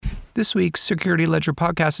This week's Security Ledger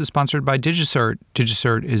podcast is sponsored by DigiCert.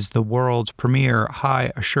 DigiCert is the world's premier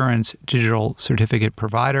high-assurance digital certificate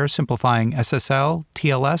provider, simplifying SSL,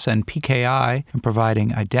 TLS, and PKI, and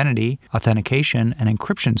providing identity, authentication, and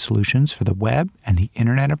encryption solutions for the web and the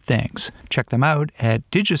Internet of Things. Check them out at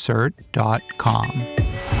digicert.com.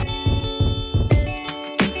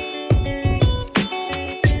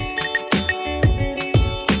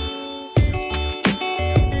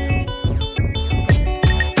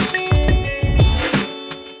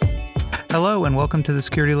 Hello and welcome to the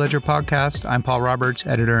Security Ledger podcast. I'm Paul Roberts,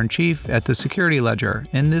 editor-in-chief at the Security Ledger.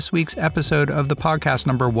 In this week's episode of the podcast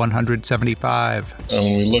number 175.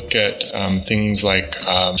 When we look at things like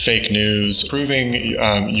fake news, proving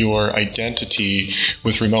your identity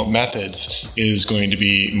with remote methods is going to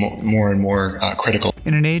be more and more critical.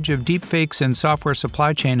 In an age of deepfakes and software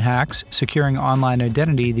supply chain hacks, securing online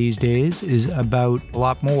identity these days is about a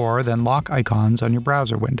lot more than lock icons on your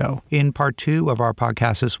browser window. In part 2 of our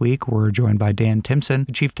podcast this week, we're joined by Dan Timpson,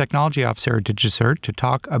 the Chief Technology Officer at DigiCert, to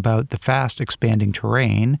talk about the fast expanding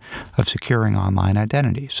terrain of securing online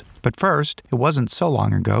identities. But first, it wasn't so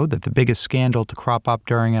long ago that the biggest scandal to crop up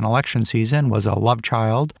during an election season was a love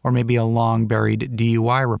child or maybe a long-buried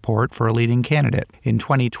DUI report for a leading candidate. In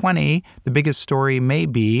 2020, the biggest story may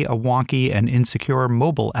be a wonky and insecure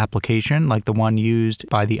mobile application like the one used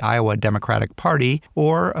by the Iowa Democratic Party,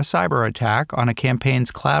 or a cyber attack on a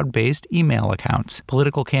campaign's cloud-based email accounts.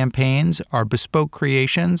 Political campaigns are bespoke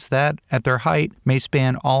creations that, at their height, may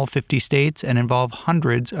span all 50 states and involve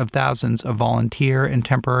hundreds of thousands of volunteer and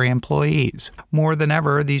temporary employees. More than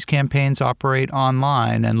ever, these campaigns operate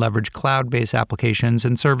online and leverage cloud-based applications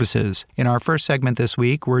and services. In our first segment this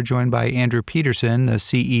week, we're joined by Andrew Peterson, the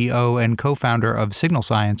CEO and co-founder of Signal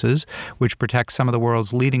Sciences, which protects some of the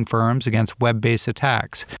world's leading firms against web-based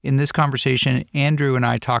attacks. In this conversation, Andrew and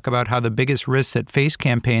I talk about how the biggest risks that face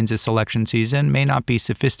campaigns this election season may not be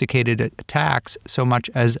sophisticated attacks so much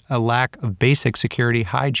as a lack of basic security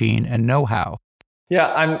hygiene and know-how. Yeah,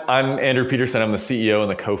 I'm Andrew Peterson. I'm the CEO and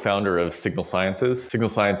the co-founder of Signal Sciences. Signal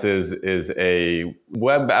Sciences is a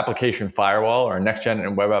web application firewall, or a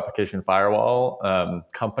next-gen web application firewall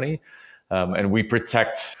company, and we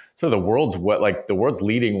protect sort of the world's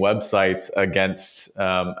leading websites against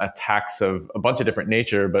attacks of a bunch of different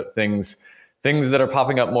nature, but things that are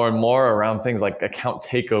popping up more and more around things like account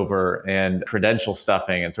takeover and credential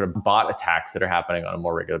stuffing and sort of bot attacks that are happening on a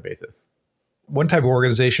more regular basis. One type of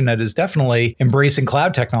organization that is definitely embracing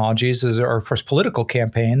cloud technologies are, of course, political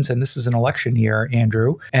campaigns. And this is an election year,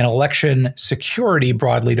 Andrew. And election security,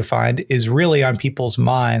 broadly defined, is really on people's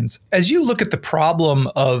minds. As you look at the problem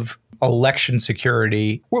of election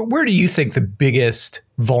security, where do you think the biggest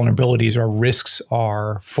vulnerabilities or risks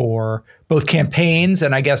are for both campaigns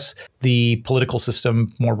and, I guess, the political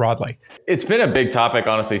system more broadly? It's been a big topic,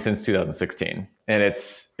 honestly, since 2016. And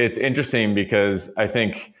it's interesting because I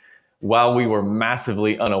think while we were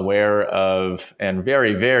massively unaware of and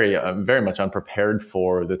very, very, very much unprepared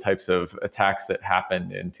for the types of attacks that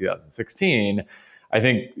happened in 2016, I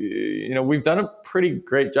think we've done a pretty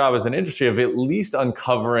great job as an industry of at least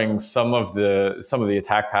uncovering some of the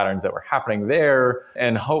attack patterns that were happening there,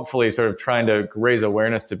 and hopefully sort of trying to raise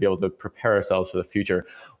awareness to be able to prepare ourselves for the future.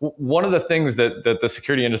 One of the things that the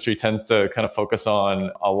security industry tends to kind of focus on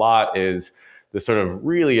a lot is the sort of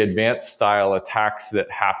really advanced style attacks that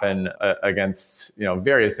happen against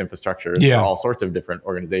various infrastructures for all sorts of different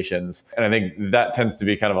organizations. And I think that tends to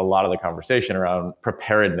be kind of a lot of the conversation around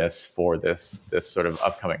preparedness for this sort of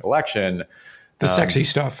upcoming election. The sexy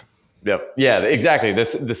stuff. Yep. Yeah, exactly. The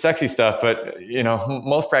sexy stuff. But,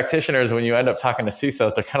 most practitioners, when you end up talking to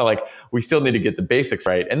CISOs, they're kind of like, we still need to get the basics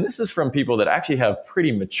right. And this is from people that actually have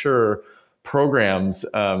pretty mature programs,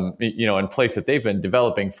 in place that they've been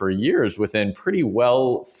developing for years within pretty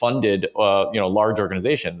well-funded, large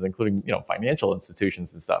organizations, including, financial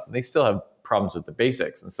institutions and stuff. And they still have problems with the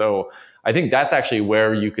basics. And so I think that's actually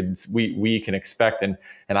where we can expect and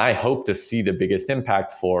I hope to see the biggest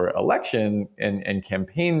impact for election and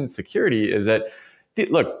campaign security is that,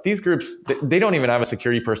 look, these groups, they don't even have a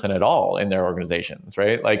security person at all in their organizations,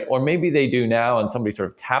 right? Or maybe they do now and somebody sort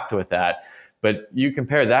of tapped with that. But you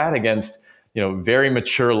compare that against very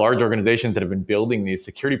mature, large organizations that have been building these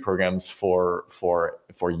security programs for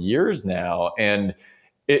years now. And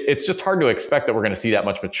it's just hard to expect that we're going to see that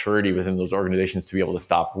much maturity within those organizations to be able to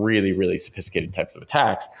stop really, really sophisticated types of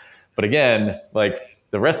attacks. But again,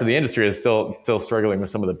 the rest of the industry is still struggling with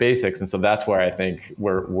some of the basics. And so that's where I think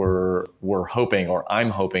we're hoping, or I'm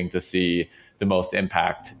hoping to see the most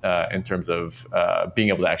impact in terms of being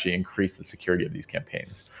able to actually increase the security of these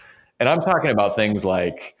campaigns. And I'm talking about things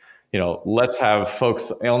like let's have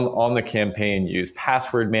folks on the campaign use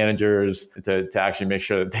password managers to actually make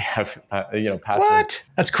sure that they have, passwords. What?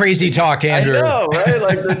 That's crazy talk, Andrew. I know,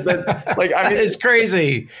 right? It's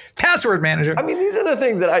crazy. Password manager. I mean, these are the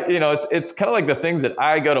things that it's kind of like the things that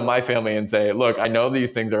I go to my family and say, look, I know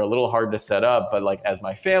these things are a little hard to set up, but like as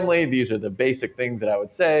my family, these are the basic things that I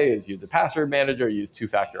would say is use a password manager, use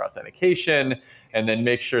two-factor authentication, and then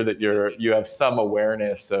make sure that you have some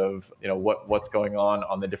awareness of what's going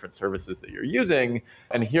on the different services that you're using.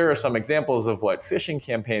 And here are some examples of what phishing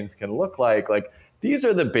campaigns can look like. Like these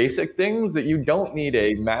are the basic things that you don't need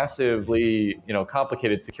a massively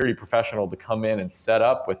complicated security professional to come in and set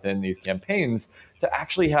up within these campaigns to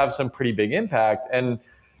actually have some pretty big impact. And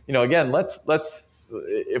again, let's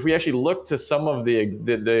if we actually look to some of the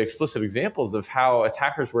explicit examples of how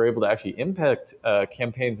attackers were able to actually impact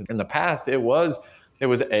campaigns in the past, it was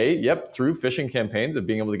through phishing campaigns of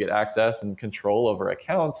being able to get access and control over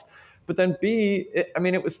accounts. But then B,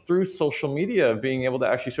 it was through social media of being able to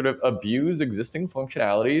actually sort of abuse existing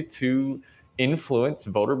functionality to influence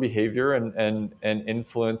voter behavior and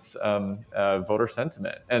influence voter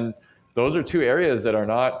sentiment. And those are two areas that are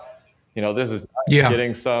not, this is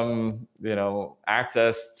getting some,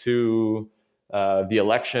 access to the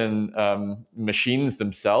election machines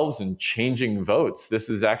themselves and changing votes. This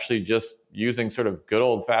is actually just using sort of good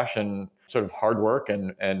old fashioned sort of hard work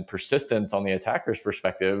and persistence on the attacker's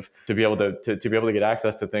perspective to be able to get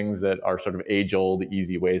access to things that are sort of age old,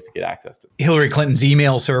 easy ways to get access to. Hillary Clinton's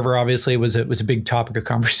email server obviously was a big topic of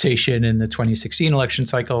conversation in the 2016 election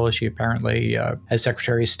cycle. She apparently, as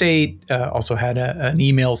Secretary of State, also had an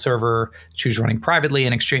email server she was running privately,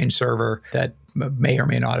 an Exchange server that may or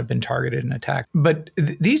may not have been targeted and attacked. But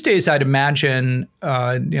these days, I'd imagine,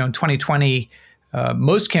 in 2020,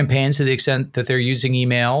 most campaigns, to the extent that they're using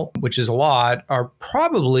email, which is a lot, are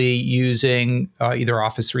probably using either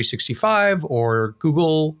Office 365 or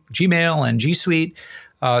Google Gmail and G Suite,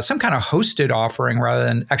 some kind of hosted offering rather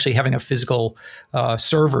than actually having a physical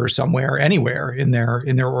server somewhere, anywhere in their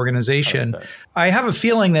organization. Okay. I have a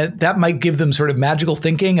feeling that might give them sort of magical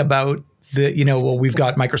thinking about we've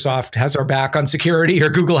got Microsoft has our back on security or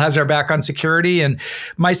Google has our back on security. And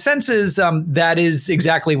my sense is that is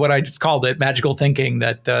exactly what I just called it, magical thinking,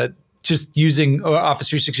 that just using Office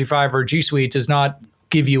 365 or G Suite does not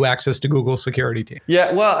give you access to Google's security team.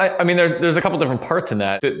 Yeah, well, I mean, there's a couple different parts in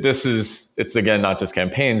that. It's again, not just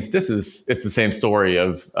campaigns. It's the same story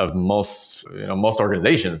of most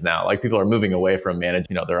organizations now. Like people are moving away from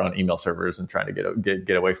managing their own email servers and trying to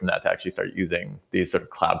get away from that to actually start using these sort of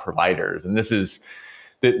cloud providers. And this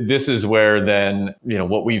is where then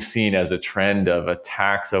what we've seen as a trend of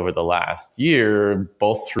attacks over the last year,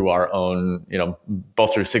 both through our own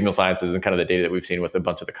both through Signal Sciences and kind of the data that we've seen with a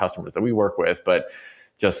bunch of the customers that we work with, but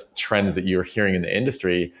just trends that you're hearing in the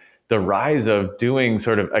industry, the rise of doing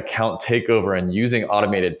sort of account takeover and using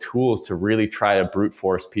automated tools to really try to brute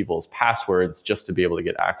force people's passwords just to be able to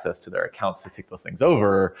get access to their accounts to take those things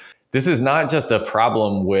over. This is not just a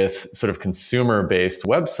problem with sort of consumer-based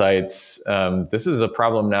websites. This is a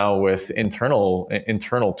problem now with internal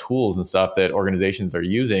tools and stuff that organizations are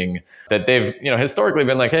using that they've historically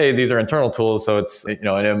been like, hey, these are internal tools, so it's and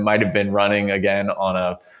it might have been running again on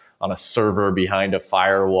a server behind a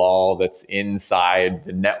firewall that's inside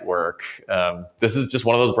the network. This is just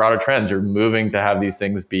one of those broader trends. You're moving to have these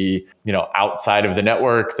things be, outside of the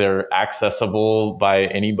network. They're accessible by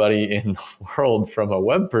anybody in the world from a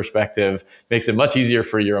web perspective. Makes it much easier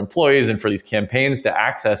for your employees and for these campaigns to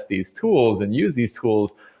access these tools and use these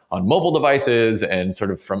tools on mobile devices and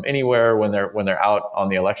sort of from anywhere when they're out on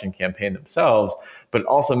the election campaign themselves, but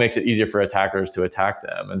also makes it easier for attackers to attack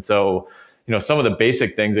them. And so, some of the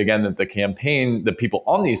basic things, again, that the people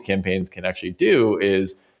on these campaigns can actually do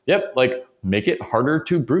is, make it harder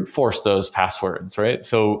to brute force those passwords, right?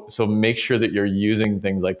 So make sure that you're using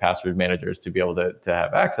things like password managers to be able to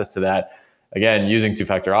have access to that. Again, using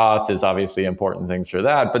two-factor auth is obviously important things for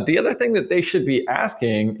that. But the other thing that they should be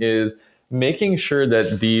asking is making sure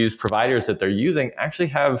that these providers that they're using actually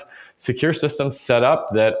have secure systems set up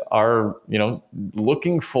that are,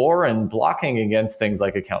 looking for and blocking against things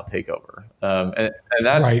like account takeover. And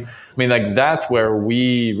that's, right. That's where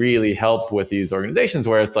we really help with these organizations,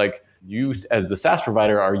 where it's like you as the SaaS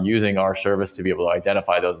provider are using our service to be able to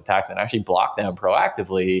identify those attacks and actually block them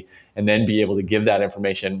proactively, and then be able to give that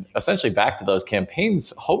information essentially back to those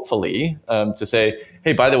campaigns, hopefully, to say,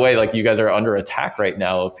 hey, by the way, you guys are under attack right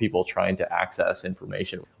now of people trying to access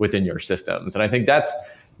information within your systems. And I think that's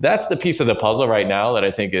the piece of the puzzle right now that I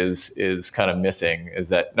think is kind of missing, is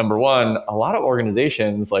that, number one, a lot of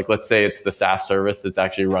organizations, let's say it's the SaaS service that's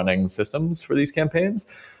actually running systems for these campaigns,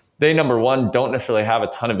 they, number one, don't necessarily have a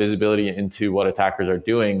ton of visibility into what attackers are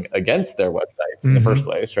doing against their websites in the first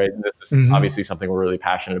place, right? And this is obviously something we're really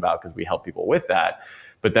passionate about because we help people with that.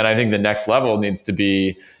 But then I think the next level needs to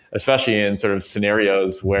be, especially in sort of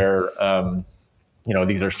scenarios where,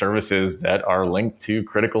 these are services that are linked to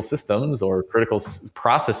critical systems or critical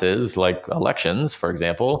processes like elections, for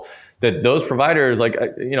example, that those providers,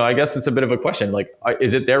 I guess it's a bit of a question,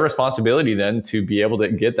 is it their responsibility then to be able to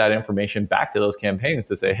get that information back to those campaigns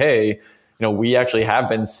to say, hey, we actually have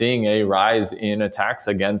been seeing a rise in attacks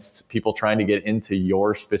against people trying to get into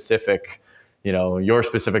your specific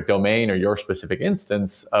domain or your specific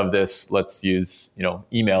instance of this. Let's use,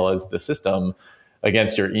 email as the system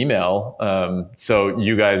against your email. So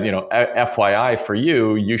you guys, FYI for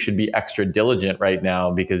you should be extra diligent right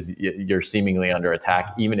now because you're seemingly under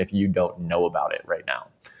attack, even if you don't know about it right now.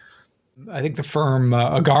 I think the firm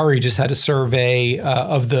Agari just had a survey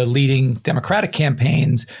of the leading Democratic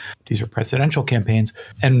campaigns. These are presidential campaigns.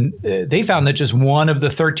 And they found that just one of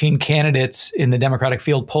the 13 candidates in the Democratic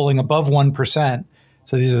field polling above 1%,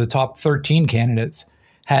 so these are the top 13 candidates,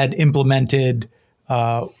 had implemented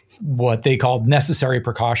what they called necessary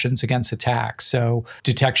precautions against attacks. So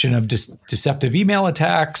detection of deceptive email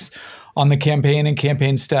attacks on the campaign and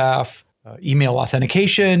campaign staff, email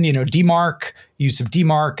authentication, DMARC, use of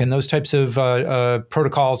DMARC, and those types of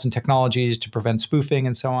protocols and technologies to prevent spoofing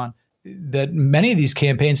and so on. That many of these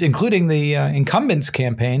campaigns, including the incumbents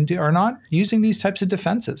campaign, are not using these types of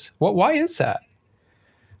defenses. Why is that?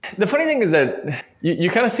 The funny thing is that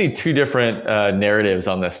you kind of see two different narratives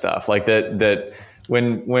on this stuff, like that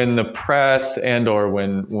when the press and or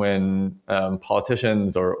when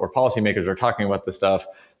politicians or policymakers are talking about this stuff,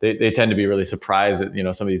 they tend to be really surprised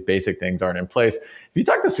that some of these basic things aren't in place. If you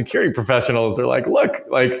talk to security professionals, they're like, look,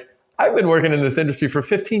 I've been working in this industry for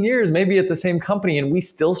 15 years, maybe at the same company, and we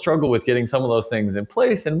still struggle with getting some of those things in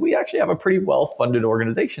place. And we actually have a pretty well-funded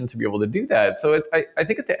organization to be able to do that. So I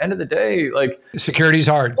think at the end of the day, security's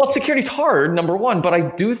hard. Well, security's hard, number one. But I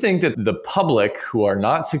do think that the public who are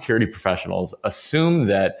not security professionals assume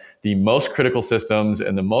that the most critical systems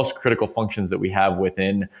and the most critical functions that we have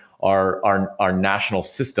within our national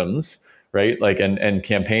systems, right? And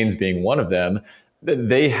campaigns being one of them,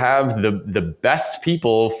 they have the best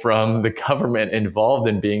people from the government involved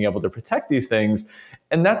in being able to protect these things.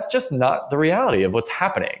 And that's just not the reality of what's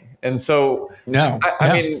happening. And so,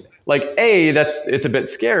 I mean, it's a bit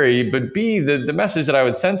scary, but B, the message that I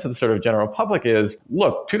would send to the sort of general public is,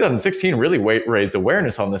 look, 2016 really raised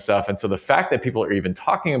awareness on this stuff. And so the fact that people are even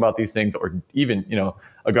talking about these things, or even,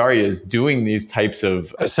 Agari is doing these types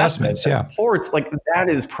of assessments and reports, that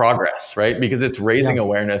is progress, right? Because it's raising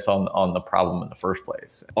awareness on the problem in the first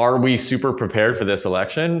place. Are we super prepared for this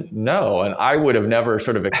election? No. And I would have never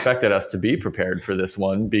sort of expected us to be prepared for this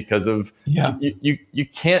one because of, you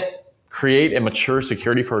can't create a mature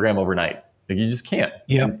security program overnight. You just can't.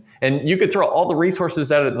 Yeah. And you could throw all the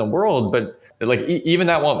resources at it in the world, but even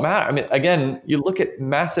that won't matter. I mean, again, you look at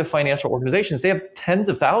massive financial organizations, they have tens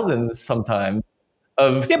of thousands sometimes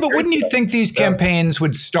of. Yeah, but wouldn't you think these campaigns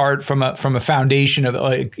would start from a foundation of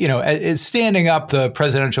standing up the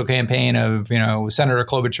presidential campaign of, Senator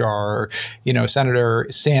Klobuchar or, Senator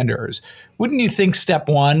Sanders? Wouldn't you think step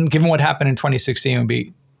one, given what happened in 2016, would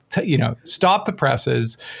be, stop the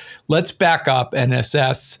presses, let's back up and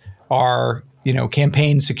assess our,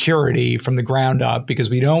 campaign security from the ground up, because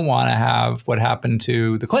we don't want to have what happened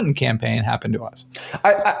to the Clinton campaign happen to us.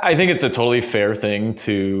 I think it's a totally fair thing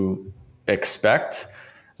to expect.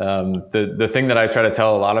 The thing that I try to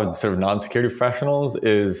tell a lot of sort of non-security professionals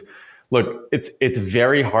is, look, it's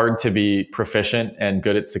very hard to be proficient and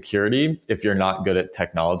good at security if you're not good at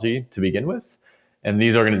technology to begin with. And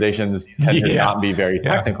these organizations tend to not be very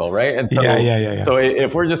technical, right? And so, so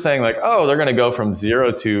if we're just saying they're going to go from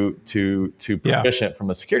zero to proficient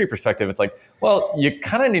from a security perspective, it's like, well, you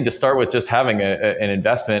kind of need to start with just having an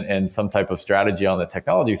investment and some type of strategy on the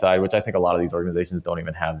technology side, which I think a lot of these organizations don't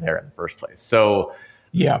even have there in the first place. So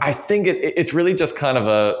I think it's really just kind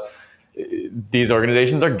of these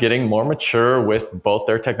organizations are getting more mature with both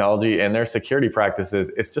their technology and their security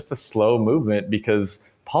practices. It's just a slow movement because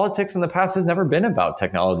politics in the past has never been about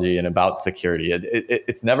technology and about security.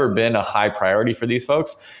 It's never been a high priority for these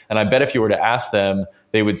folks. And I bet if you were to ask them,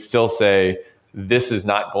 they would still say, this is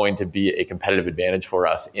not going to be a competitive advantage for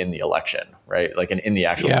us in the election, right? In the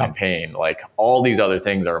actual campaign, all these other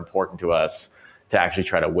things are important to us to actually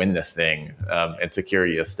try to win this thing. And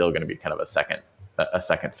security is still going to be kind of a second a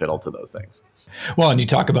second fiddle to those things. Well, and you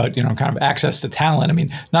talk about, kind of access to talent. I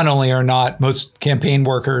mean, not only are not most campaign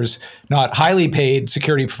workers not highly paid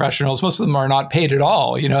security professionals, most of them are not paid at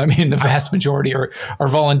all. I mean, the vast majority are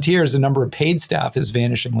volunteers. The number of paid staff is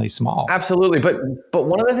vanishingly small. Absolutely. But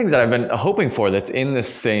one of the things that I've been hoping for that's in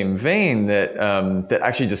this same vein that that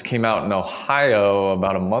actually just came out in Ohio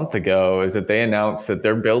about a month ago is that they announced that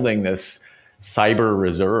they're building this cyber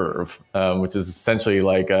reserve, which is essentially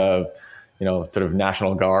like a sort of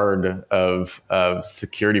National Guard of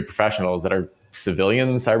security professionals that are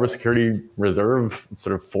civilian cybersecurity reserve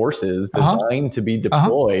sort of forces designed to be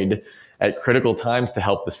deployed at critical times to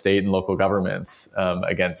help the state and local governments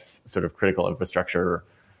against sort of critical infrastructure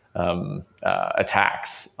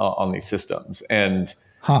attacks on these systems. And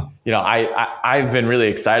I've been really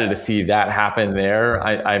excited to see that happen there.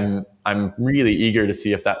 I'm really eager to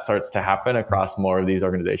see if that starts to happen across more of these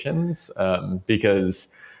organizations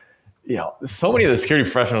because so many of the security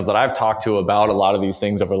professionals that I've talked to about a lot of these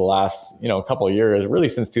things over the last, couple of years, really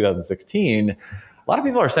since 2016, a lot of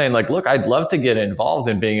people are saying like, look, I'd love to get involved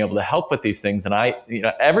in being able to help with these things. And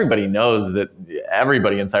everybody knows that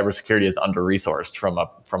everybody in cybersecurity is under-resourced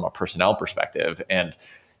from a personnel perspective. And,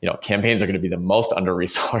 campaigns are going to be the most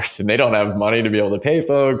under-resourced and they don't have money to be able to pay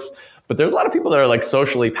folks. But there's a lot of people that are like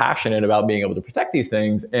socially passionate about being able to protect these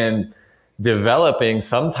things and developing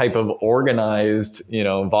some type of organized,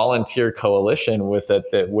 volunteer coalition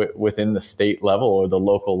within the state level or the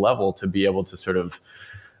local level to be able to sort of,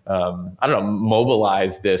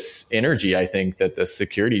 mobilize this energy. I think that the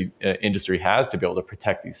security industry has to be able to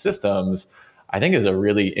protect these systems, I think is a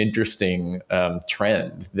really interesting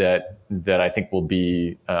trend that I think will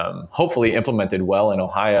be hopefully implemented well in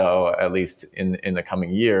Ohio, at least in the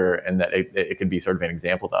coming year, and that it could be sort of an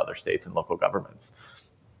example to other states and local governments.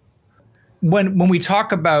 When we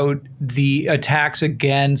talk about the attacks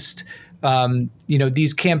against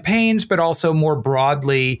these campaigns, but also more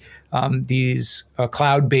broadly these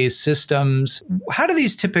cloud-based systems, how do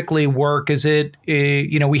these typically work? Is it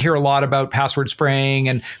we hear a lot about password spraying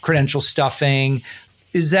and credential stuffing.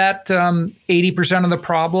 Is that 80% of the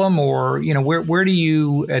problem, or where do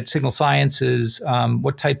you at Signal Sciences?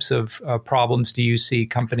 What types of problems do you see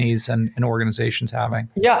companies and organizations having?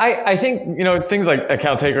 Yeah, I think things like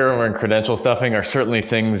account takeover and credential stuffing are certainly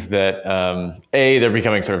things that they're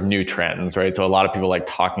becoming sort of new trends, right? So a lot of people like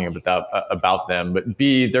talking about them, but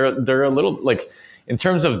B, they're a little like, in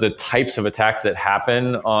terms of the types of attacks that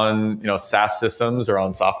happen on SaaS systems or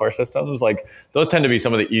on software systems, like those tend to be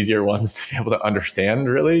some of the easier ones to be able to understand,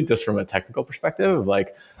 really, just from a technical perspective.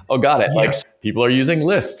 Like, oh, got it. Yes. Like people are using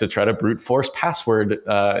lists to try to brute force password,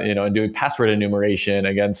 and doing password enumeration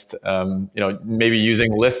against, maybe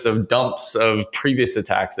using lists of dumps of previous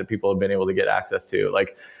attacks that people have been able to get access to.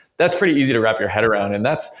 Like that's pretty easy to wrap your head around, and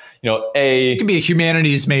that's you can be a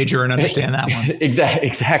humanities major and understand that one.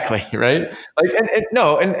 Exactly, right? Like,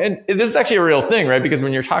 and this is actually a real thing, right? Because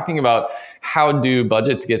when you're talking about how do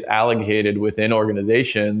budgets get allocated within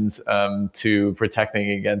organizations to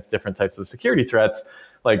protecting against different types of security threats,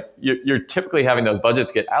 like you're typically having those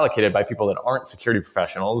budgets get allocated by people that aren't security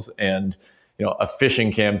professionals, and a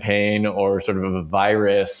phishing campaign or sort of a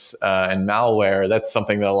virus and malware, that's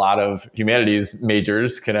something that a lot of humanities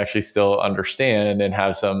majors can actually still understand and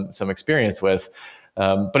have some experience with.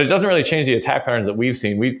 But it doesn't really change the attack patterns that we've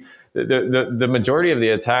seen. The majority of the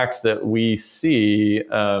attacks that we see,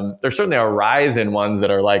 there's certainly a rise in ones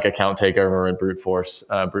that are like account takeover and brute force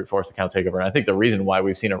account takeover. And I think the reason why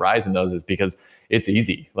we've seen a rise in those is because it's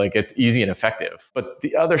easy. Like it's easy and effective. But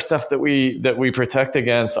the other stuff that we protect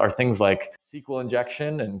against are things like SQL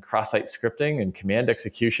injection and cross-site scripting and command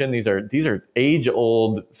execution. These are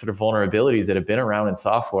age-old sort of vulnerabilities that have been around in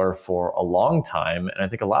software for a long time. And I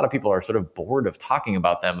think a lot of people are sort of bored of talking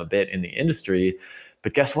about them a bit in the industry.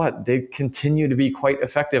 But guess what? They continue to be quite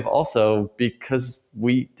effective also because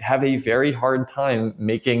we have a very hard time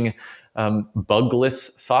making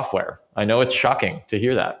bugless software. I know it's shocking to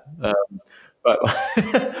hear that.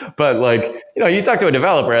 But like, you talk to a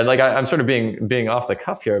developer and like, I'm sort of being off the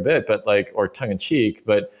cuff here a bit, but like, or tongue in cheek,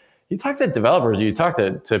 but you talk to developers, you talk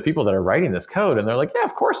to people that are writing this code and they're like, yeah,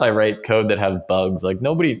 of course I write code that has bugs. Like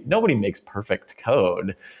nobody makes perfect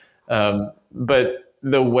code. But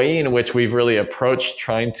the way in which we've really approached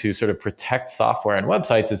trying to sort of protect software and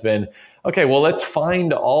websites has been, okay, well, let's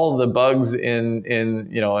find all the bugs in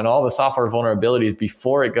all the software vulnerabilities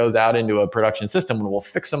before it goes out into a production system, and we'll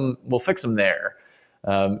fix them there.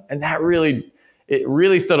 And that really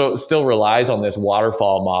still relies on this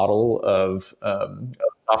waterfall model of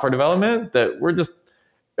software development that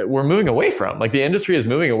we're moving away from. Like the industry is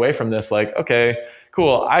moving away from this, like, okay,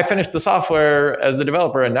 cool, I finished the software as the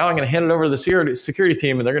developer and now I'm going to hand it over to the security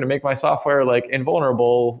team and they're going to make my software like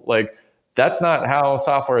invulnerable. Like that's not how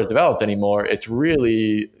software is developed anymore. It's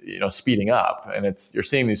really, speeding up, and you're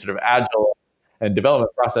seeing these sort of agile and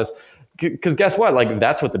development process, because guess what? Like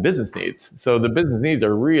that's what the business needs. So the business needs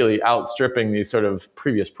are really outstripping these sort of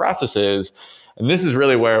previous processes. And this is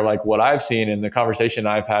really where, like, what I've seen in the conversation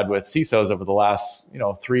I've had with CISOs over the last,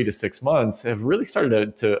 3 to 6 months have really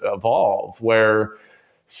started to evolve, where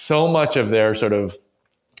so much of their sort of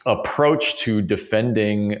approach to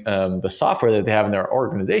defending the software that they have in their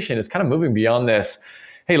organization is kind of moving beyond this.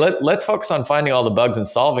 Hey, let's focus on finding all the bugs and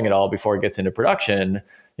solving it all before it gets into production.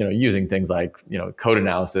 Using things like, code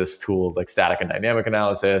analysis tools like static and dynamic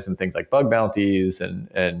analysis and things like bug bounties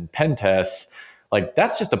and pen tests. Like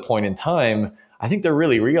that's just a point in time. I think they're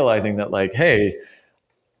really realizing that, like, hey,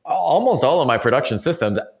 almost all of my production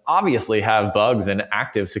systems obviously have bugs and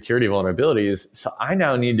active security vulnerabilities. So I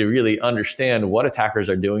now need to really understand what attackers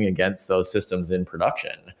are doing against those systems in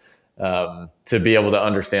production, to be able to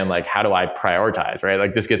understand, like, how do I prioritize, right?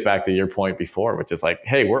 Like this gets back to your point before, which is like,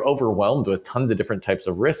 hey, we're overwhelmed with tons of different types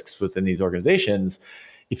of risks within these organizations.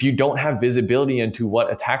 If you don't have visibility into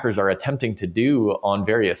what attackers are attempting to do on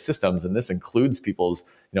various systems, and this includes people's,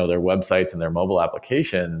 their websites and their mobile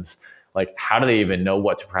applications, like how do they even know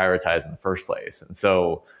what to prioritize in the first place? And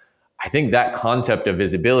so I think that concept of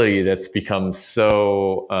visibility that's become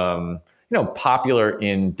so, popular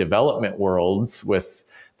in development worlds with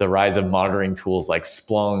the rise of monitoring tools like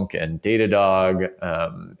Splunk and Datadog,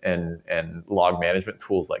 and log management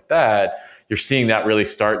tools like that, you're seeing that really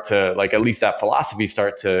start to, like, at least that philosophy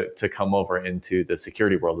start to come over into the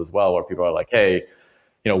security world as well, where people are like, hey,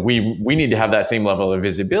 we need to have that same level of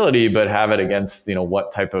visibility, but have it against,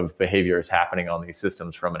 what type of behavior is happening on these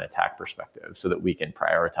systems from an attack perspective, so that we can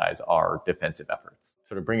prioritize our defensive efforts.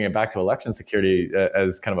 Sort of bringing it back to election security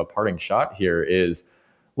as kind of a parting shot here is,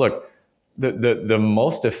 look, the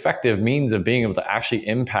most effective means of being able to actually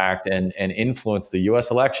impact and influence the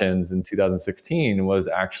US elections in 2016 was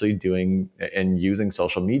actually doing and using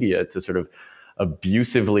social media to sort of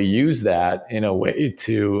abusively use that in a way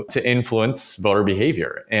to influence voter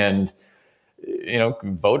behavior. And,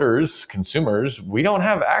 voters, consumers, we don't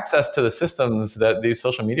have access to the systems that these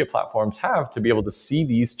social media platforms have to be able to see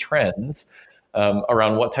these trends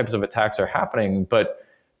around what types of attacks are happening. But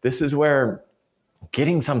this is where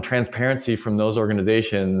getting some transparency from those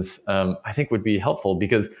organizations, I think would be helpful,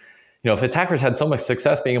 because, if attackers had so much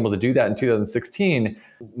success being able to do that in 2016,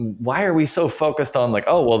 why are we so focused on, like,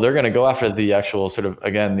 oh, well, they're going to go after the actual sort of,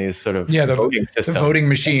 again, these sort of voting systems. The voting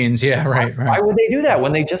machines. Yeah, right. Why would they do that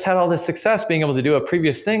when they just had all this success being able to do a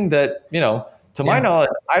previous thing that, to my knowledge,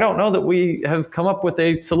 I don't know that we have come up with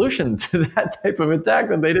a solution to that type of attack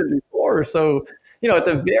that they did before. So, at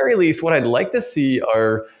the very least, what I'd like to see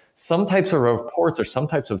are some types of reports or some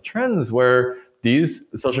types of trends where these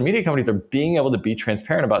social media companies are being able to be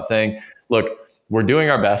transparent about saying, look, we're doing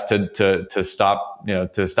our best to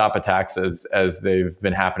stop attacks as they've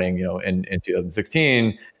been happening, in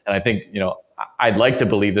 2016. And I think, I'd like to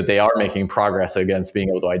believe that they are making progress against being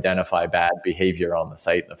able to identify bad behavior on the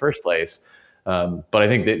site in the first place. But I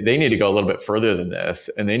think that they need to go a little bit further than this,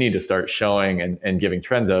 and they need to start showing and giving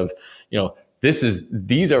trends of,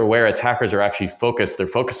 these are where attackers are actually focused. They're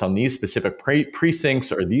focused on these specific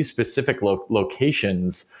precincts or these specific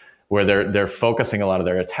locations where they're focusing a lot of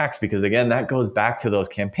their attacks, because again, that goes back to those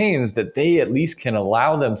campaigns that they at least can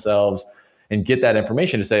allow themselves and get that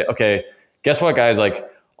information to say, okay, guess what, guys, like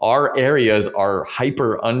our areas are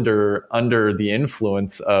hyper under the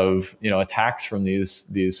influence of, attacks from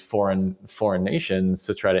these foreign nations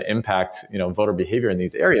to try to impact, voter behavior in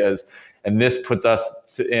these areas. And this puts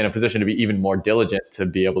us in a position to be even more diligent to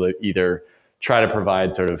be able to either try to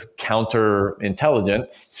provide sort of counter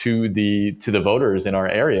intelligence to the voters in our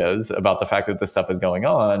areas about the fact that this stuff is going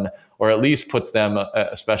on, or at least puts them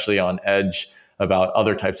especially on edge about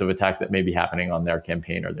other types of attacks that may be happening on their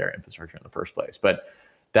campaign or their infrastructure in the first place. But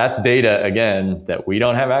that's data, again, that we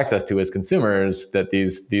don't have access to as consumers, that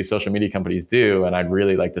these social media companies do. And I'd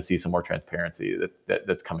really like to see some more transparency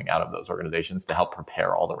that's coming out of those organizations to help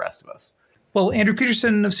prepare all the rest of us. Well, Andrew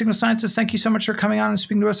Peterson of Signal Sciences, thank you so much for coming on and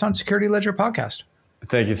speaking to us on Security Ledger Podcast.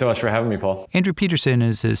 Thank you so much for having me, Paul. Andrew Peterson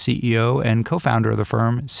is the CEO and co-founder of the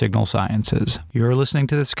firm Signal Sciences. You're listening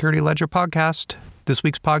to the Security Ledger Podcast. This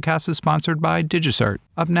week's podcast is sponsored by DigiCert.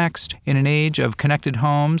 Up next, in an age of connected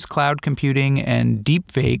homes, cloud computing, and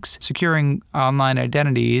deepfakes, securing online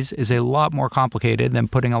identities is a lot more complicated than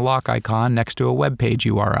putting a lock icon next to a web page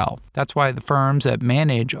URL. That's why the firms that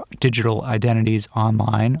manage digital identities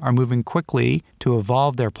online are moving quickly to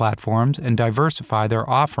evolve their platforms and diversify their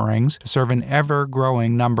offerings to serve an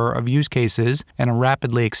ever-growing number of use cases and a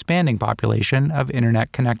rapidly expanding population of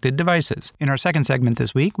internet-connected devices. In our second segment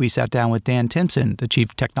this week, we sat down with Dan Timpson, the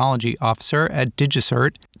Chief Technology Officer at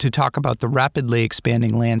DigiCert, to talk about the rapidly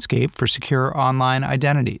expanding landscape for secure online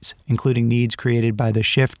identities, including needs created by the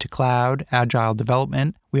shift to cloud, agile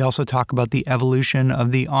development. We also talk about the evolution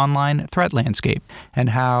of the online threat landscape and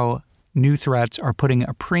how new threats are putting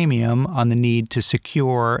a premium on the need to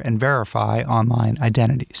secure and verify online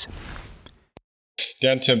identities.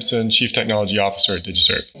 Dan Timpson, Chief Technology Officer at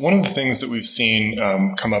DigiCert. One of the things that we've seen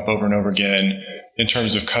come up over and over again in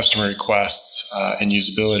terms of customer requests and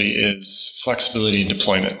usability is flexibility in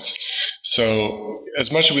deployments. So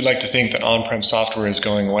as much as we'd like to think that on-prem software is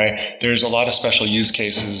going away, there's a lot of special use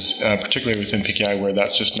cases, particularly within PKI, where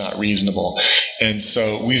that's just not reasonable. And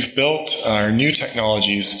so we've built our new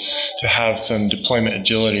technologies to have some deployment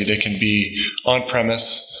agility. They can be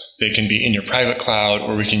on-premise, they can be in your private cloud,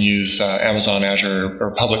 or we can use Amazon, Azure,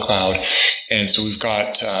 or public cloud. And so we've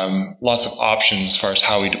got lots of options as far as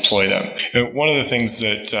how we deploy them. And one of the things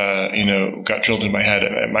that got drilled in my head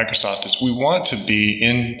at Microsoft is we want to be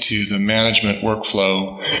into the management workflow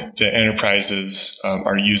that enterprises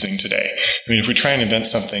are using today. I mean, if we try and invent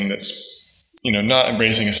something that's not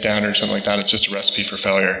embracing a standard or something like that, it's just a recipe for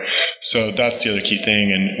failure. So that's the other key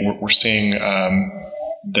thing, and we're seeing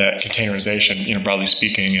that containerization, broadly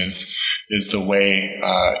speaking, is the way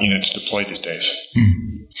to deploy these days.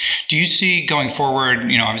 Do you see going forward,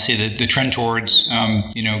 obviously the trend towards,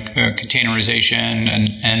 containerization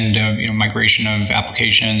and migration of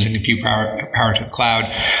applications and compute power to the cloud?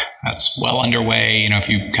 That's well underway. If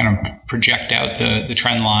you kind of project out the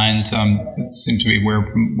trend lines, it seems to be where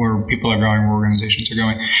people are going, where organizations are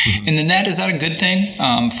going. Mm-hmm. In the net, is that a good thing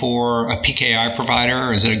for a PKI provider?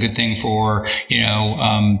 Or is it a good thing for,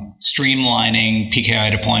 streamlining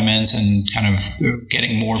PKI deployments and kind of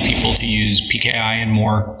getting more people to use PKI in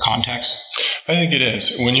more contexts? I think it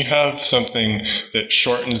is. When you have something that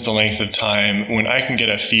shortens the length of time, when I can get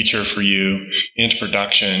a feature for you into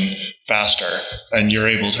production faster and you're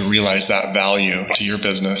able to realize that value to your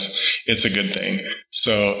business, it's a good thing.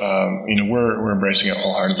 So, we're embracing it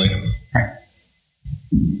wholeheartedly. Right.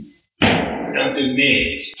 Sounds good to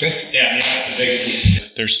me. Good. Yeah, that's the big key.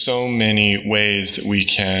 There's so many ways that we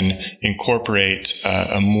can incorporate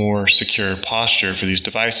a more secure posture for these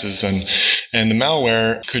devices, and the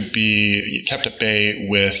malware could be kept at bay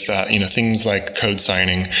with things like code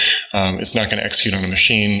signing. It's not going to execute on a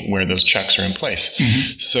machine where those checks are in place.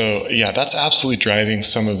 Mm-hmm. So yeah, that's absolutely driving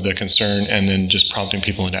some of the concern, and then just prompting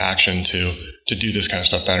people into action to do this kind of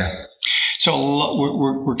stuff better. So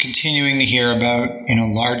we're continuing to hear about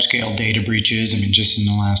large-scale data breaches. I mean, just in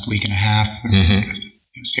the last week and a half, mm-hmm.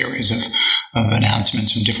 a series of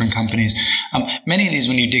announcements from different companies. Many of these,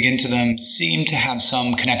 when you dig into them, seem to have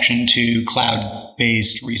some connection to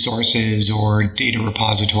cloud-based resources or data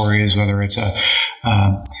repositories, whether it's a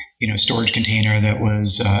storage container that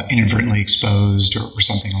was inadvertently exposed or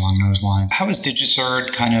something along those lines. How is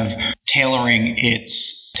DigiCert kind of tailoring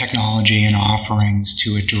its technology and offerings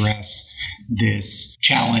to address this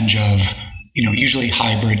challenge of usually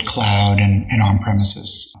hybrid cloud and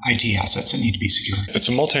on-premises IT assets that need to be secure? It's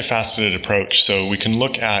a multifaceted approach. So we can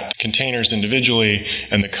look at containers individually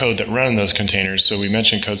and the code that run those containers. So we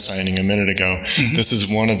mentioned code signing a minute ago. Mm-hmm. This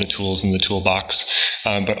is one of the tools in the toolbox,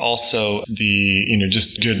 but also the,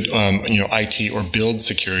 just good, IT or build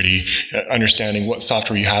security, understanding what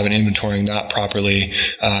software you have and inventorying that properly,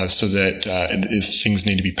 so that if things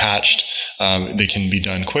need to be patched, they can be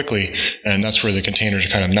done quickly. And that's where the containers are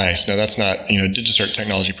kind of nice. Now, that's not DigiCert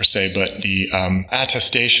technology per se, but the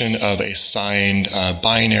attestation of a signed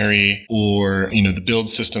binary or the build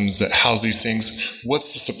systems that house these things.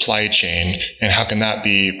 What's the supply chain, and how can that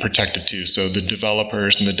be protected too? So the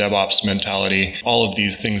developers and the DevOps mentality, all of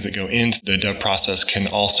these things that go into the dev process can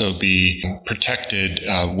also be protected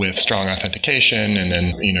with strong authentication, and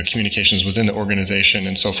then communications within the organization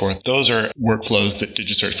and so forth. Those are workflows that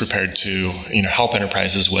DigiCert is prepared to help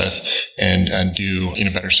enterprises with and do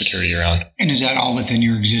better security around. And is that all within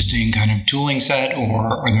your existing kind of tooling set,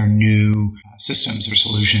 or are there new systems or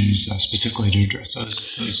solutions specifically to address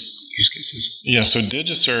those use use cases? Yeah, so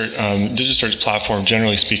DigiCert's platform,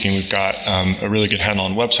 generally speaking, we've got a really good handle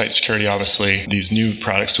on website security, obviously. These new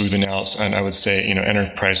products we've announced, and I would say,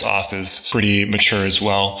 Enterprise Auth is pretty mature as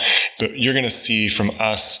well. But you're going to see from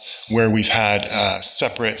us where we've had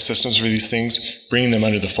separate systems for these things, bringing them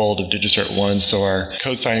under the fold of DigiCert One. So our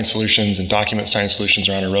code signing solutions and document signing solutions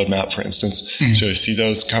are on a roadmap, for instance. Mm-hmm. So you see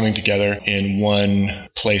those coming together in one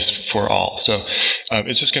place for all. So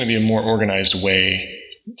it's just going to be a more organized way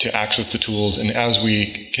to access the tools. And as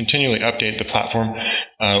we continually update the platform,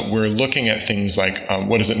 we're looking at things like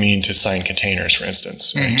what does it mean to sign containers, for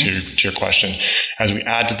instance, mm-hmm. to your question. As we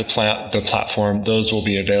add to the platform, those will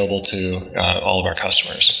be available to all of our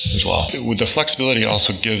customers as well. With the flexibility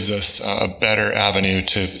also gives us a better avenue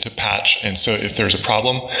to patch. And so if there's a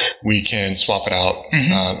problem, we can swap it out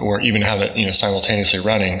mm-hmm. Or even have it simultaneously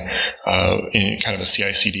running in kind of a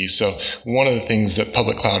CI/CD. So one of the things that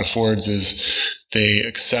public cloud affords is they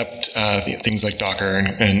accept things like Docker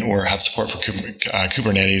and or have support for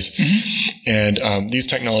Kubernetes. Mm-hmm. And these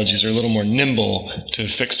technologies are a little more nimble to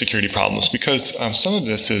fix security problems because some of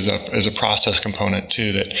this is a process component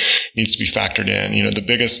too that needs to be factored in. The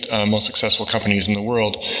biggest, most successful companies in the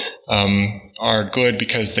world are good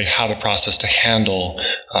because they have a process to handle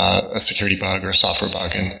a security bug or a software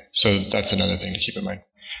bug. And so that's another thing to keep in mind.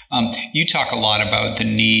 You talk a lot about the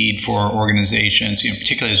need for organizations,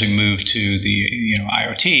 particularly as we move to the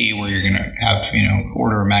IoT, where you're going to have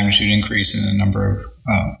order of magnitude increase in the number of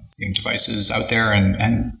devices out there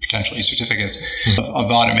and potentially certificates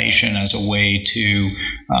of automation as a way to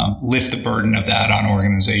lift the burden of that on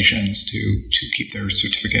organizations to keep their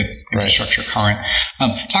certificate infrastructure current.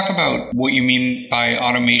 Talk about what you mean by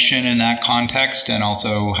automation in that context, and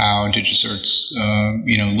also how DigiCert's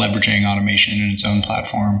leveraging automation in its own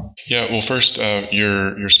platform. Yeah, well, first,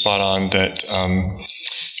 you're spot on that.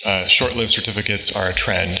 Short-lived certificates are a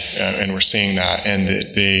trend, and we're seeing that, and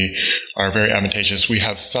they are very advantageous. We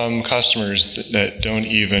have some customers that don't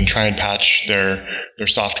even try and patch their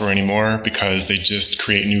software anymore because they just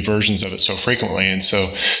create new versions of it so frequently, and so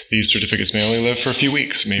these certificates may only live for a few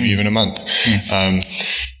weeks, maybe even a month.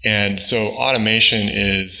 And so automation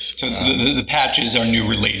is... So the patches are new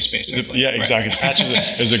release, basically. Yeah, exactly. The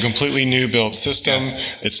patches is a completely new built system.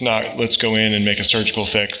 Yeah. It's not, let's go in and make a surgical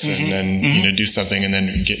fix and then, do something and then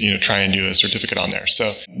get, try and do a certificate on there.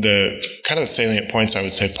 So the kind of the salient points I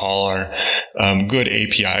would say, Paul, are good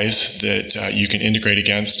APIs that you can integrate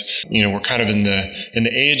against. We're kind of in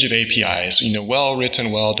the age of APIs, well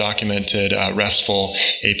written, well documented, RESTful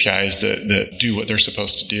APIs that do what they're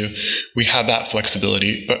supposed to do. We have that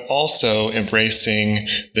flexibility, but also embracing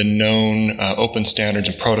the known open standards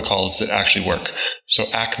and protocols that actually work. So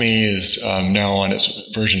Acme is now on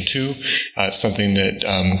its version 2. It's something that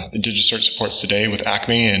DigiCert supports today with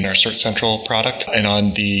Acme and our Cert Central product. And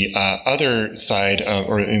on the other side,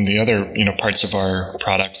 or in the other parts of our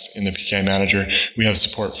products in the PKI Manager, we have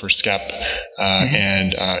support for SCEP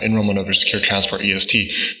and Enrollment Over Secure Transport,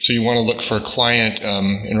 EST. So you want to look for client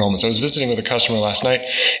enrollments. I was visiting with a customer last night,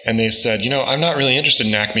 and they said, I'm not really interested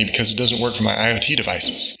in Acme because it doesn't work for my IoT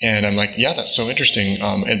devices. And I'm like, yeah, that's so interesting.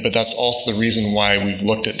 But that's also the reason why we've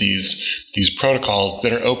looked at these protocols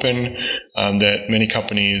that are open, that many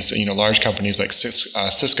companies, large companies like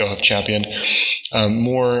Cisco have championed,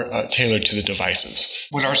 more tailored to the devices.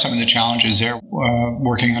 What are some of the challenges there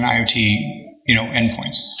working on IoT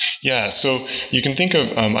endpoints? Yeah, so you can think of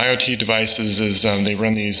IoT devices as they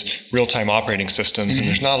run these real-time operating systems, and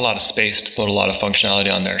there's not a lot of space to put a lot of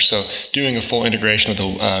functionality on there. So doing a full integration with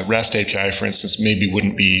the REST API, for instance, maybe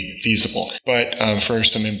wouldn't be feasible. But for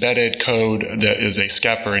some embedded code that is a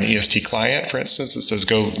SCEP or an EST client, for instance, that says,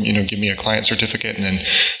 go, give me a client certificate, and then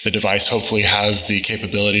the device hopefully has the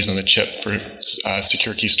capabilities on the chip for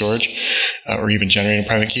secure key storage or even generating a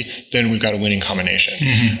private key, then we've got a winning combination.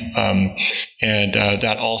 And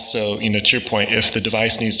that also, to your point, if the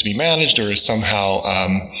device needs to be managed or has somehow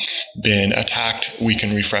been attacked, we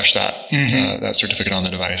can refresh that that certificate on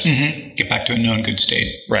the device. Get back to a known good state.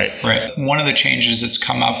 Right. One of the changes that's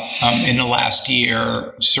come up in the last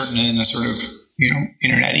year, certainly in the sort of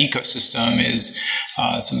internet ecosystem, is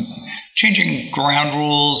some changing ground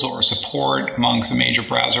rules or support among some major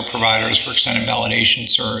browser providers for extended validation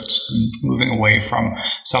certs, and moving away from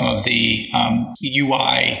some of the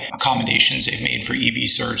UI accommodations they've made for EV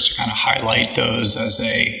certs to kind of highlight those as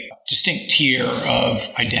a distinct tier of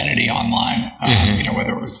identity online,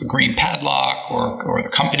 whether it was the green padlock or the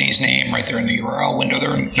company's name right there in the URL window.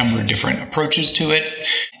 There are a number of different approaches to it.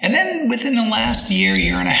 And then within the last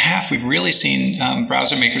year and a half, we've really seen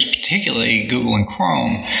browser makers, particularly Google and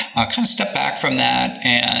Chrome, kind of step back from that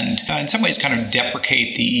and in some ways kind of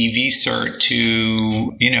deprecate the EV cert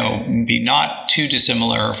to, be not too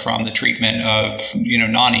dissimilar from the treatment of,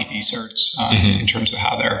 non-EV certs in terms of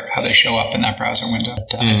how they show up in that browser window.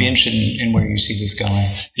 I'd be interested in where you see this going.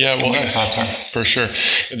 Yeah, well, what your thoughts are. For sure.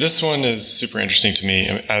 This one is super interesting to me.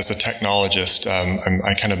 As a technologist,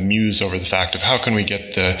 I kind of muse over the fact of how can we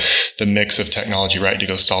get the mix of technology right to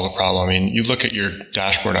go solve a problem. I mean, you look at your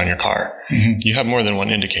dashboard on your car. Mm-hmm. You have more than one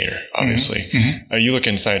indicator, obviously. Mm-hmm. You look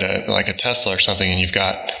inside a Tesla or something, and you've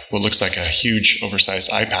got what looks like a huge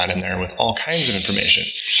oversized iPad in there with all kinds of information.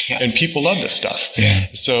 Yeah. And people love this stuff. Yeah.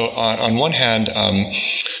 So on one hand,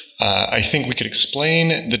 I think we could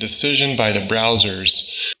explain the decision by the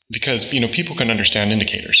browsers because, people can understand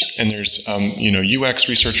indicators, and there's, UX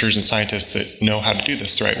researchers and scientists that know how to do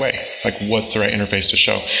this the right way. Like, what's the right interface to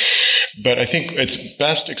show? But I think it's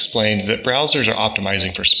best explained that browsers are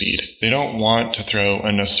optimizing for speed. They don't want to throw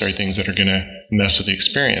unnecessary things that are going to mess with the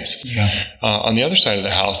experience. Yeah. On the other side of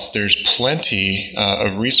the house, there's plenty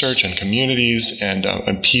of research and communities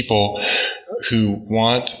and people who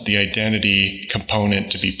want the identity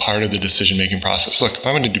component to be part of the decision-making process. Look, if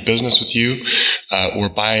I'm going to do business with you or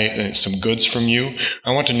buy some goods from you,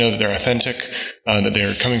 I want to know that they're authentic, that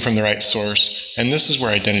they're coming from the right source. And this is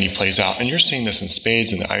where identity plays out. And you're seeing this in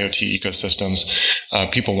spades in the IoT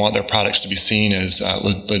ecosystems. People want their products to be seen as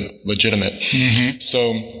legitimate. Mm-hmm.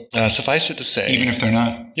 So suffice it to say... Even if they're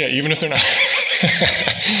not. Yeah, even if they're not.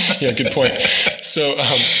 Yeah, good point. So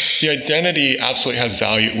the identity absolutely has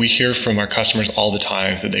value. We hear from our customers all the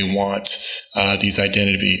time that they want these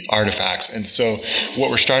identity artifacts. And so what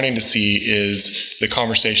we're starting to see is the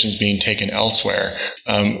conversations being taken elsewhere.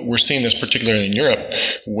 We're seeing this particularly in Europe,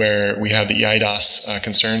 where we have the EIDAS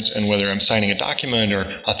concerns, and whether I'm signing a document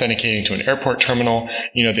or authenticating to an airport terminal,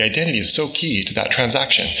 the identity is so key to that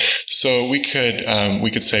transaction. So we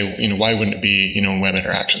could say, why wouldn't it be, web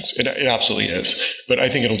interactions? It absolutely is, but I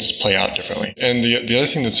think it'll just play out differently. And the other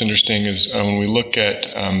thing that's interesting is when we look at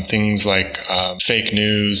things like fake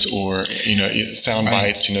news or sound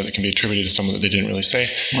bites, that can be attributed to someone that they didn't really say.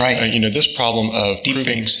 Right. This problem of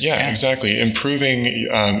deepfakes. Yeah, exactly. Improving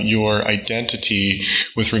your identity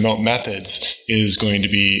with remote methods is going to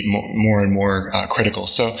be more and more critical.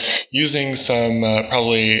 So using some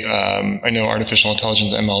probably, I know artificial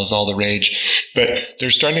intelligence, ML is all the rage, but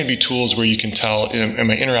there's starting to be tools where you can tell, am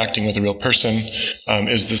I interacting with a real person?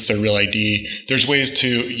 Is this their real ID? There's ways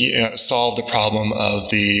to solve the problem of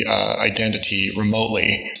the identity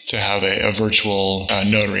remotely to have a virtual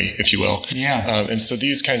notary, if you will. Yeah. And so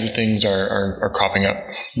these kinds of things are cropping up.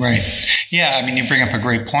 Right. Yeah. I mean, you bring up a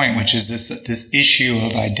great point, which is this issue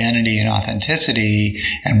of identity and authenticity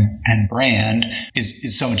and brand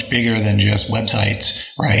is so much bigger than just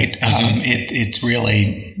websites, right? Mm-hmm. It's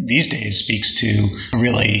really these days speaks to a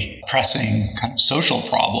really pressing kind of social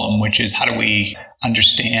problem, which is how do we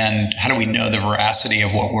know the veracity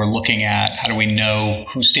of what we're looking at? How do we know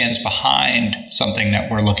who stands behind something that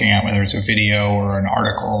we're looking at, whether it's a video or an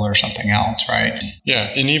article or something else, right?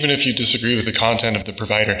 Yeah. And even if you disagree with the content of the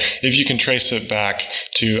provider, if you can trace it back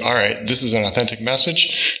to, all right, this is an authentic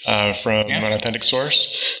message from an authentic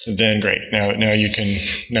source, then great. Now you can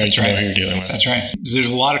know who you're dealing with. That's right. There's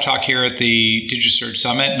a lot of talk here at the DigiSearch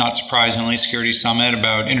Summit, not surprisingly, Security Summit,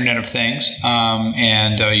 about Internet of Things.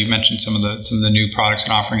 And you mentioned some of the new products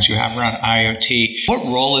and offerings you have around IoT. What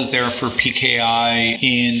role is there for PKI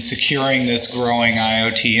in securing this growing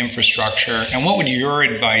IoT infrastructure? And what would your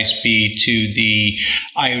advice be to the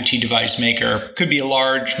IoT device maker? Could be a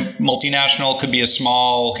large multinational, could be a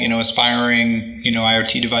small, aspiring,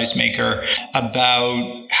 IoT device maker,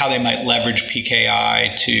 about how they might leverage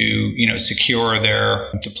PKI to, secure their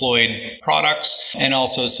deployed products, and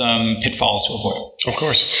also some pitfalls to avoid. Of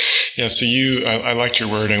course. Yeah. So I liked your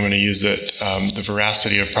word. I'm going to use it. The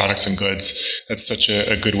veracity of products and goods. That's such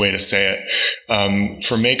a good way to say it.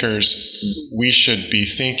 For makers, we should be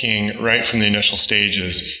thinking right from the initial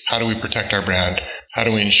stages, how do we protect our brand? How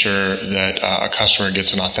do we ensure that a customer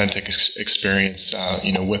gets an authentic experience,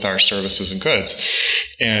 with our services and goods?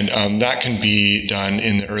 And that can be done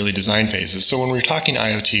in the early design phases. So when we're talking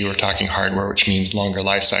IoT, we're talking hardware, which means longer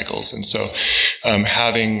life cycles. And so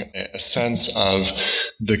having a sense of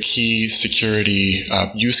the key security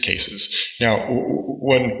use cases. Now,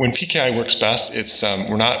 when PKI works best, it's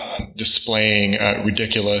we're not displaying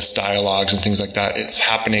ridiculous dialogues and things like that. It's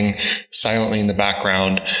happening silently in the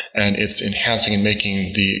background, and it's enhancing and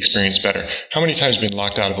making the experience better. How many times have you been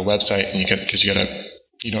locked out of a website and because you got to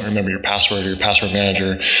you don't remember your password or your password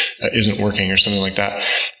manager isn't working or something like that.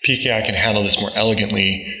 PKI can handle this more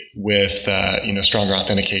elegantly with stronger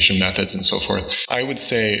authentication methods and so forth. I would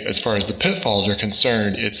say, as far as the pitfalls are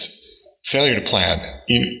concerned, it's failure to plan.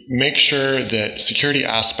 You make sure that security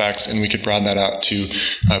aspects, and we could broaden that out to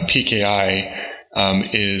PKI,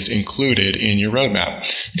 is included in your roadmap.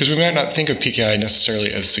 Because we might not think of PKI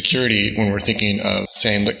necessarily as security when we're thinking of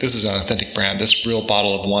saying, look, this is an authentic brand. This real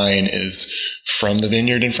bottle of wine is from the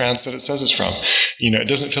vineyard in France that it says it's from. It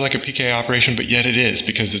doesn't feel like a PKI operation, but yet it is,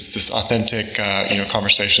 because it's this authentic,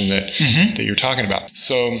 conversation that that you're talking about.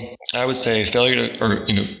 So I would say failure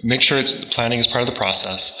to, make sure planning is part of the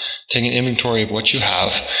process, take an inventory of what you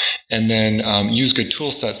have, and then use good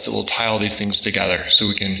tool sets that will tie all these things together. So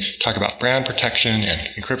we can talk about brand protection and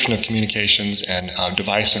encryption of communications and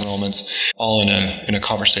device enrollments, all in a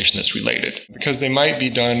conversation that's related. Because they might be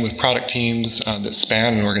done with product teams that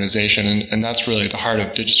span an organization, and that's really the heart of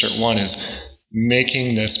DigiCert One, is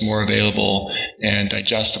making this more available and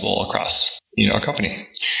digestible across a company.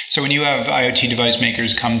 So when you have IoT device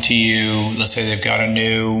makers come to you, let's say they've got a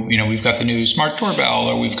new, we've got the new smart doorbell,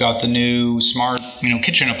 or we've got the new smart,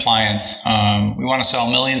 kitchen appliance. We want to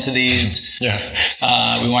sell millions of these.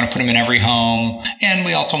 Yeah. We want to put them in every home, and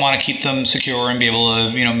we also want to keep them secure and be able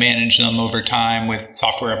to, manage them over time with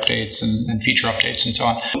software updates and feature updates and so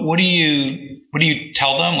on. What do you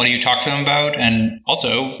tell them? What do you talk to them about? And also,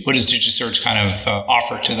 what does DigiCert kind of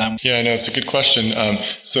offer to them? Yeah, no, it's a good question.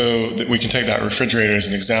 So that we can take that refrigerator as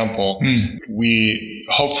an example. We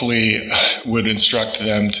hopefully would instruct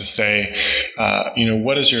them to say,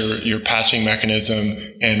 what is your patching mechanism,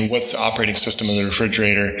 and what's the operating system of the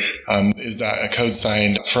refrigerator? Is that a code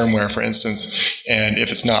signed firmware, for instance? And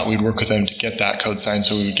if it's not, we'd work with them to get that code signed,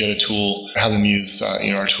 so we would get a tool, have them use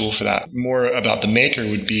our tool for that. More about the maker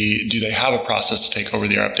would be, do they have a process to take over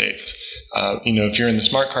their updates? If you're in the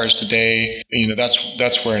smart cars today,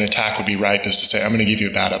 that's where an attack would be ripe, is to say, I'm going to give you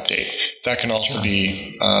a bad update. That can also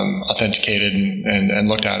be authenticated and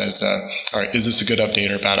looked at as, all right, is this a good update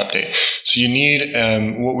or a bad update? So you need,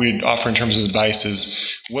 what we'd offer in terms of advice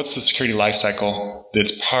is, what's the security lifecycle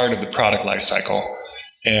that's part of the product lifecycle?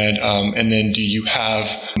 And then do you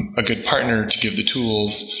have a good partner to give the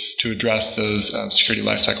tools to address those security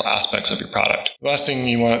lifecycle aspects of your product? The last thing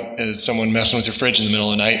you want is someone messing with your fridge in the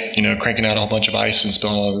middle of the night, cranking out a whole bunch of ice and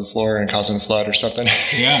spilling all over the floor and causing a flood or something.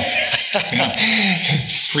 Yeah.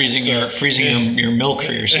 Freezing your milk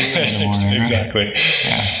for your cereal in the morning. Exactly. Right?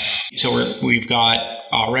 Yeah. So we've got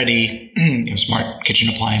already smart kitchen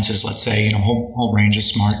appliances, let's say, whole range of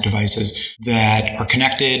smart devices that are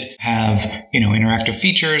connected, have, interactive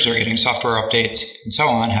features, are getting software updates and so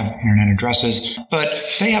on, have internet addresses, but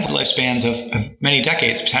they have lifespans of many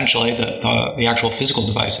decades, potentially, the actual physical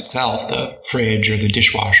device itself, the fridge or the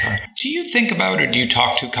dishwasher. Do you think about, or do you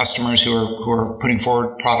talk to customers who are putting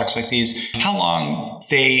forward products like these, how long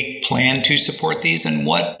they plan to support these, and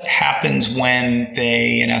what happens when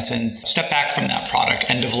they, in essence, step back from that product,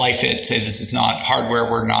 end of life it, say this is not hardware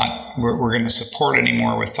we're going to support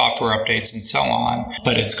anymore with software updates and so on,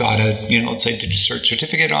 but it's got a, let's say DigiCert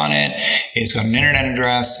certificate on it, it's got an internet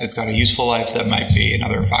address, it's got a useful life that might be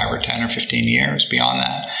another 5 or 10 or 15 years beyond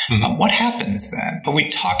that. What happens then? Are we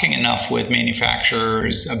talking enough with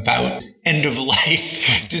manufacturers about end of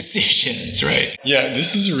life decisions, right? Yeah,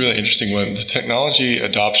 this is a really interesting one. The technology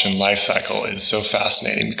adoption life cycle is so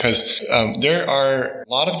fascinating, because there are a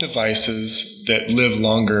lot of devices that live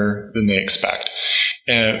longer than they expect.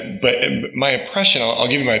 But my impression, I'll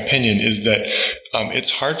give you my opinion, is that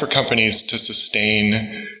it's hard for companies to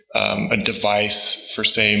sustain a device for,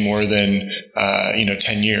 say, more than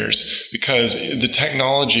 10 years, because the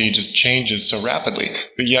technology just changes so rapidly.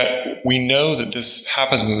 But yet we know that this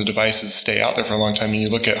happens and the devices stay out there for a long time. And you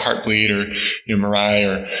look at Heartbleed or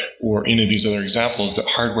Mirai or these other examples, that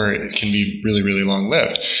hardware can be really, really long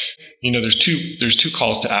lived. There's two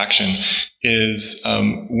calls to action. Is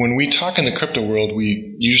when we talk in the crypto world,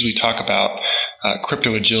 we usually talk about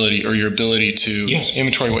crypto agility, or your ability to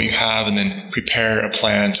inventory what you have and then prepare a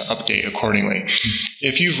plan to update accordingly.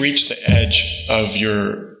 If you've reached the edge of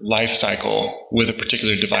your life cycle with a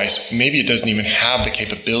particular device, maybe it doesn't even have the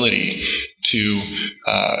capability to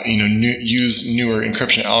use newer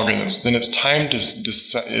encryption algorithms, then it's time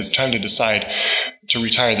to decide to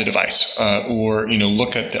retire the device, or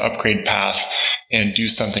look at the upgrade path and do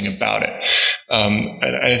something about it.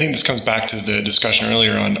 And I think this comes back to the discussion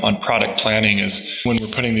earlier on product planning, is when we're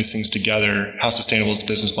putting these things together, how sustainable is the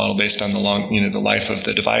business model based on the life of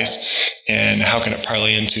the device, and how can it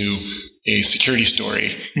parlay into a security story.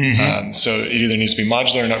 So it either needs to be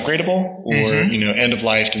modular and upgradable, or end of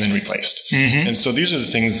life and then replaced. And so these are the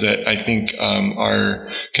things that I think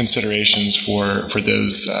are considerations for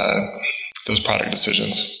those product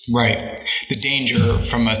decisions. Right. The danger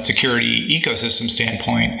from a security ecosystem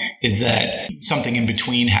standpoint is that something in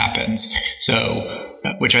between happens. So,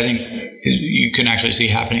 which I think you can actually see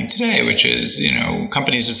happening today, which is,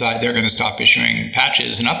 companies decide they're going to stop issuing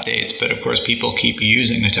patches and updates, but of course people keep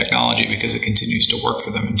using the technology because it continues to work for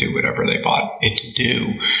them and do whatever they bought it to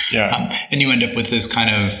do. Yeah. And you end up with this kind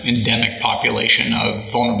of endemic population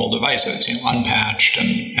of vulnerable devices, unpatched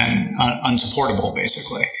and unsupportable,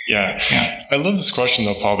 basically. Yeah. I love this question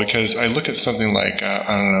though, Paul, because I look at something like, I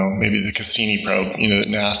don't know, maybe the Cassini probe, that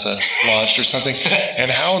NASA launched or something. And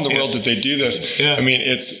how in the world did they do this? Yeah. I mean,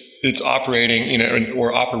 it's operating,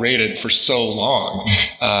 or operated for so long.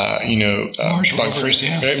 Mars rovers,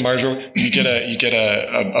 right? Mars rover. You get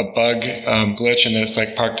a bug glitch, and then it's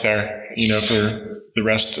like parked there, for the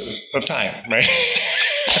rest of time, right?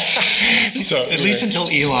 So at least until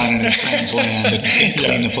Elon and his friends land and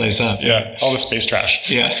clean the place up. Yeah, all the space trash.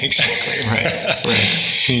 Yeah, exactly. Right.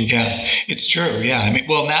 Yeah, it's true. Yeah, I mean,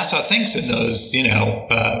 well, NASA thinks in those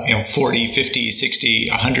 40, 50, 60,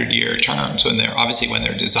 100-year terms when they're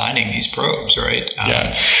designing these probes, right?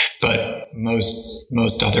 But most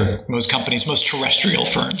companies, most terrestrial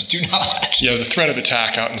firms do not. Yeah, the threat of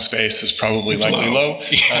attack out in space is probably likely low.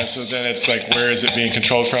 Yes. So then it's like, where is it being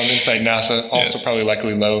controlled from? Inside NASA, also probably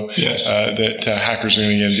likely low. Yes. That hackers are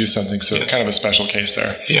going to do something. So kind of a special case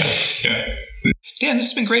there. Yeah. Dan, this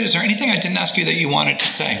has been great. Is there anything I didn't ask you that you wanted to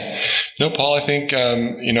say? No, Paul, I think,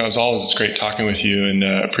 as always, it's great talking with you, and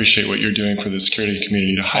appreciate what you're doing for the security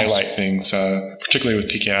community to highlight things, particularly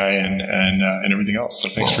with PKI and everything else. So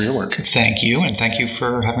thanks for your work. Thank you, and thank you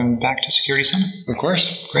for having me back to Security Summit. Of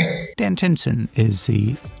course. Great. Dan Timpson is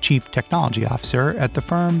the Chief Technology Officer at the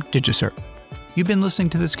firm DigiCert. You've been listening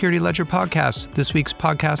to the Security Ledger podcast. This week's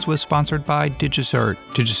podcast was sponsored by DigiCert.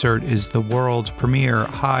 DigiCert is the world's premier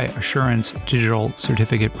high-assurance digital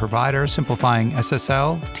certificate provider, simplifying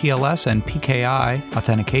SSL, TLS, and PKI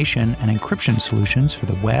authentication and encryption solutions for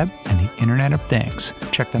the web and the Internet of Things.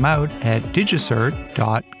 Check them out at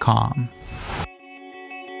digicert.com.